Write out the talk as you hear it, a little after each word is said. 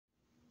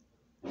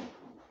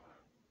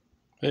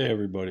Hey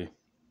everybody,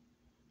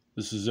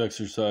 this is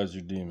Exercise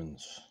Your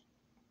Demons.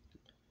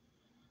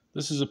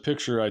 This is a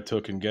picture I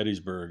took in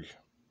Gettysburg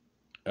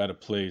at a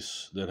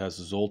place that has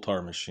a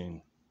Zoltar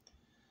machine.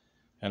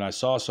 And I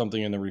saw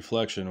something in the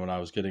reflection when I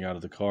was getting out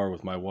of the car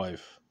with my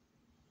wife,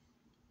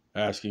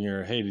 asking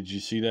her, hey, did you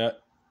see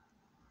that?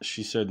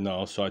 She said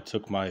no, so I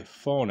took my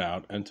phone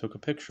out and took a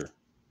picture.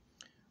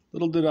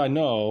 Little did I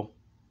know,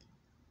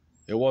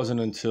 it wasn't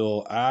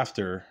until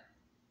after,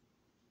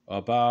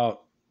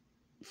 about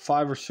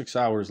 5 or 6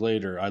 hours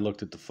later, I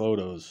looked at the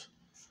photos,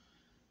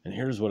 and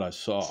here's what I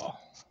saw.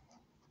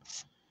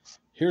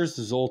 Here's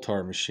the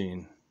Zoltar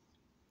machine.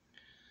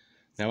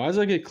 Now, as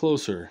I get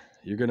closer,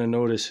 you're going to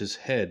notice his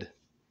head,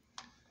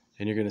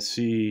 and you're going to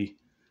see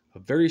a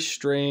very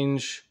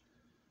strange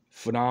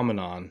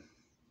phenomenon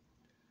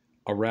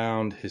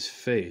around his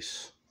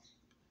face.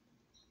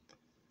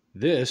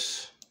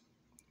 This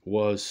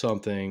was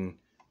something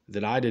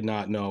that I did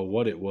not know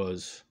what it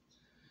was.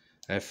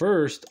 At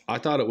first, I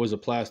thought it was a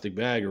plastic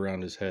bag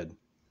around his head,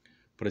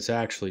 but it's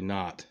actually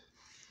not.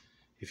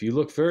 If you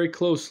look very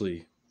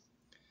closely,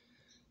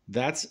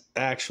 that's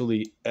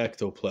actually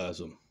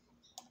ectoplasm.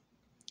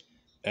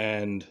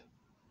 And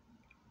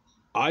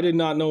I did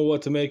not know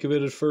what to make of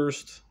it at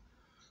first,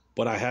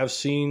 but I have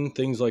seen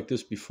things like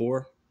this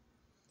before.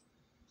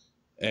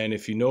 And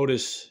if you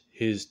notice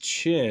his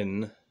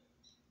chin,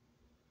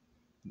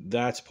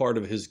 that's part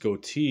of his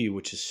goatee,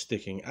 which is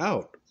sticking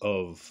out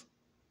of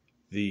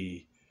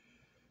the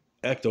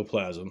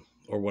ectoplasm,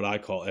 or what I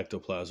call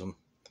ectoplasm.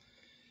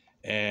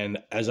 And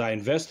as I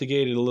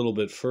investigated a little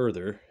bit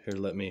further, here,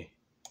 let me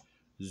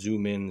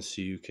zoom in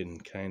so you can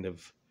kind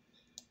of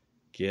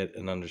get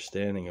an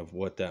understanding of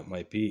what that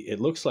might be. It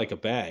looks like a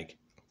bag.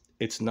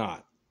 It's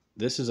not.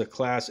 This is a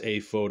Class A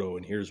photo,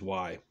 and here's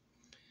why.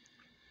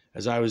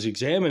 As I was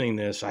examining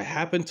this, I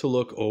happened to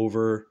look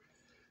over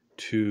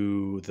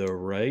to the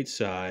right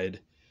side,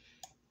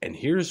 and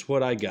here's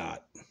what I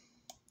got.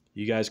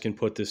 You guys can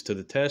put this to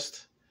the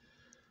test.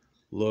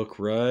 Look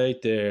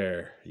right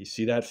there. You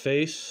see that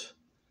face?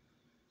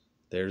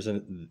 There's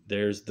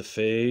the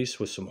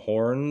face with some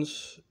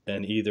horns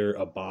and either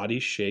a body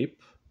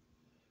shape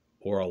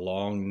or a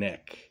long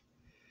neck.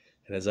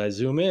 And as I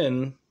zoom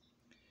in,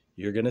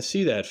 you're going to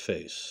see that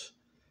face.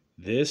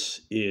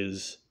 This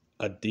is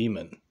a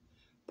demon,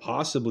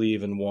 possibly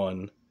even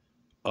one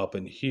up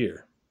in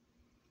here.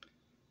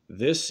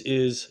 This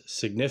is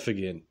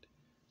significant.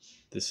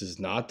 This is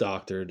not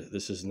doctored.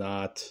 This is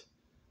not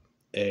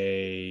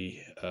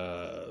a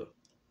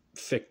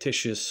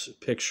fictitious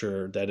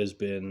picture that has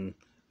been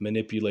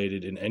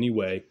manipulated in any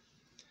way.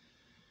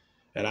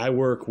 And I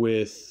work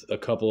with a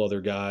couple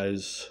other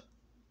guys.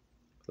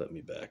 Let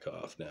me back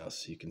off now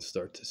so you can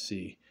start to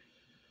see.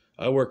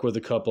 I work with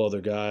a couple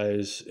other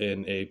guys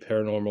in a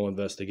paranormal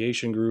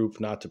investigation group,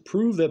 not to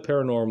prove that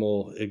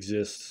paranormal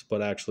exists,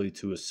 but actually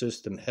to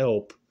assist and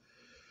help.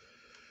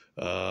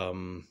 I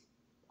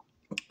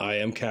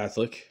am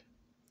Catholic,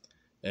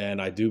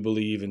 and I do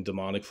believe in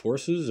demonic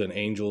forces and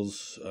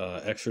angels,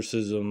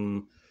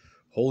 exorcism,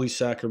 holy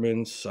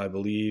sacraments. I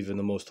believe in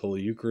the Most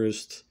Holy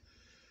Eucharist.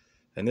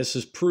 And this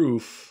is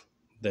proof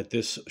that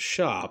this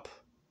shop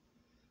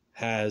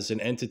has an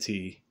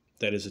entity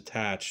that is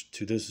attached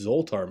to this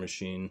Zoltar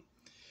machine,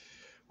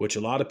 which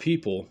a lot of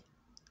people,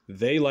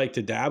 they like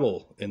to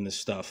dabble in this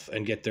stuff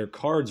and get their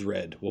cards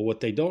read. Well, what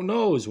they don't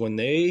know is when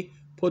they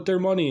put their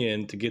money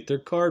in to get their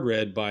card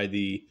read by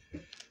the,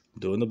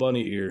 doing the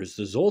bunny ears,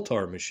 the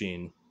Zoltar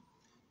machine,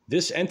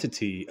 this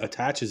entity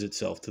attaches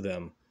itself to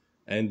them,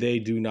 and they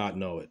do not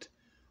know it.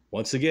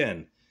 Once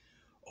again,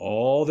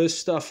 all this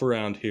stuff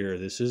around here,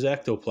 this is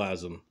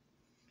ectoplasm.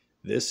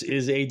 This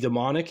is a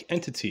demonic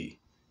entity,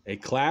 a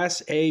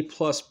Class A++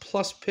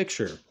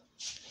 picture.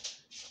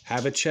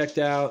 Have it checked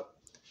out.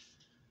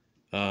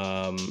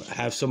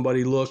 Have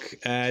somebody look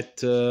at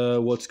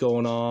what's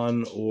going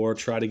on, or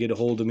try to get a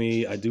hold of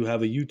me. I do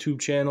have a YouTube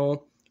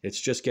channel. It's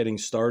just getting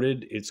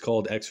started. It's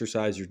called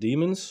Exercise Your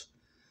Demons.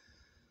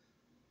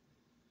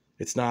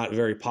 It's not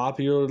very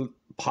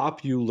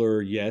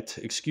popular yet.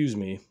 Excuse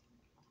me.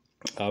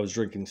 I was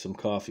drinking some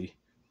coffee.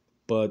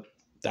 But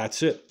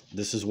that's it.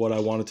 This is what I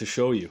wanted to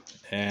show you.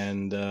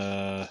 And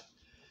I'm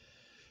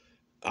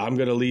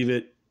going to leave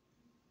it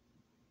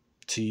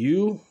to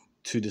you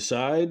to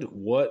decide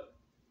what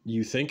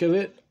you think of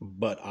it.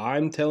 But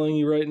I'm telling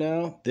you right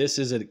now, this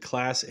is a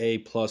Class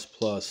A++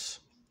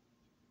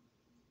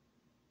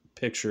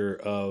 picture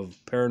of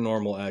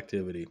paranormal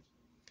activity.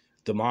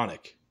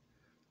 Demonic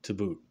to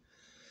boot.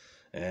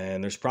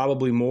 And there's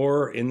probably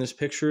more in this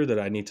picture that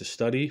I need to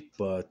study,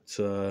 but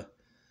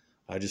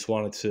I just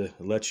wanted to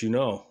let you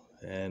know,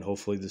 and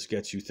hopefully this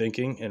gets you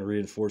thinking and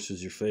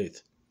reinforces your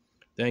faith.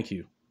 Thank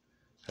you.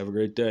 Have a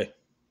great day.